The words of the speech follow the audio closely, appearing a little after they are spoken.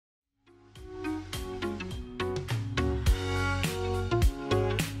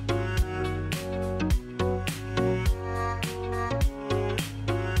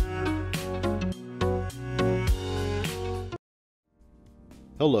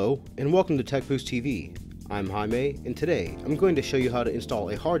Hello, and welcome to TekBoost TV. I'm Jaime, and today I'm going to show you how to install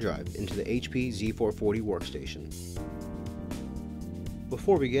a hard drive into the HP Z440 Workstation.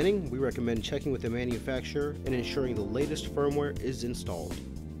 Before beginning, we recommend checking with the manufacturer and ensuring the latest firmware is installed.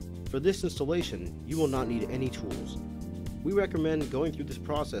 For this installation, you will not need any tools. We recommend going through this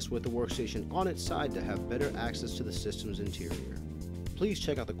process with the workstation on its side to have better access to the system's interior. Please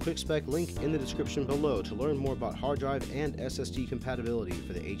check out the quick spec link in the description below to learn more about hard drive and SSD compatibility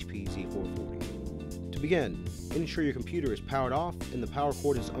for the HP Z440. To begin, ensure your computer is powered off and the power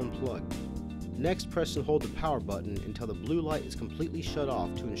cord is unplugged. Next, press and hold the power button until the blue light is completely shut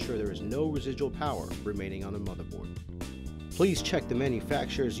off to ensure there is no residual power remaining on the motherboard. Please check the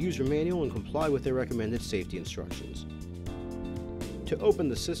manufacturer's user manual and comply with their recommended safety instructions. To open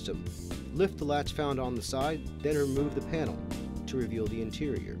the system, lift the latch found on the side, then remove the panel to reveal the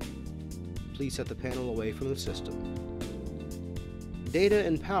interior. Please set the panel away from the system. Data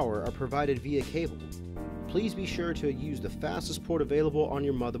and power are provided via cable. Please be sure to use the fastest port available on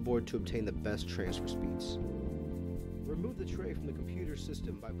your motherboard to obtain the best transfer speeds. Remove the tray from the computer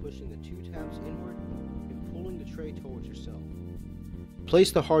system by pushing the two tabs inward and pulling the tray towards yourself.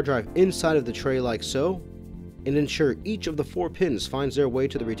 Place the hard drive inside of the tray like so, and ensure each of the 4 pins finds their way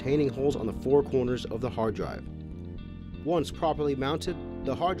to the retaining holes on the 4 corners of the hard drive. Once properly mounted,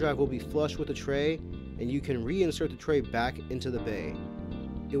 the hard drive will be flush with the tray, and you can reinsert the tray back into the bay.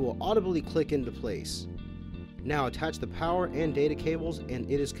 It will audibly click into place. Now attach the power and data cables and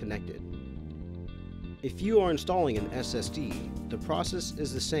it is connected. If you are installing an SSD, the process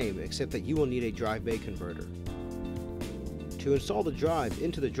is the same except that you will need a drive bay converter. To install the drive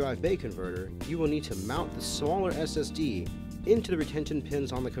into the drive bay converter, you will need to mount the smaller SSD into the retention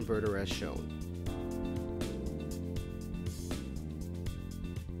pins on the converter as shown.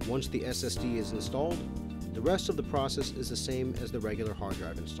 Once the SSD is installed, the rest of the process is the same as the regular hard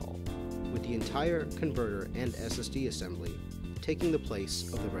drive install, with the entire converter and SSD assembly taking the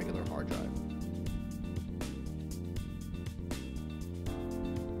place of the regular hard drive.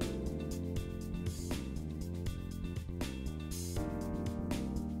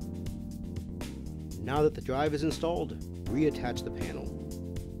 Now that the drive is installed, reattach the panel.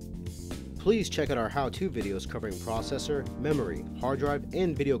 Please check out our how-to videos covering processor, memory, hard drive,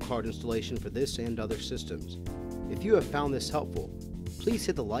 and video card installation for this and other systems. If you have found this helpful, please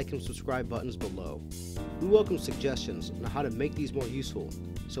hit the like and subscribe buttons below. We welcome suggestions on how to make these more useful,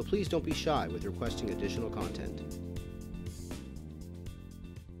 so please don't be shy with requesting additional content.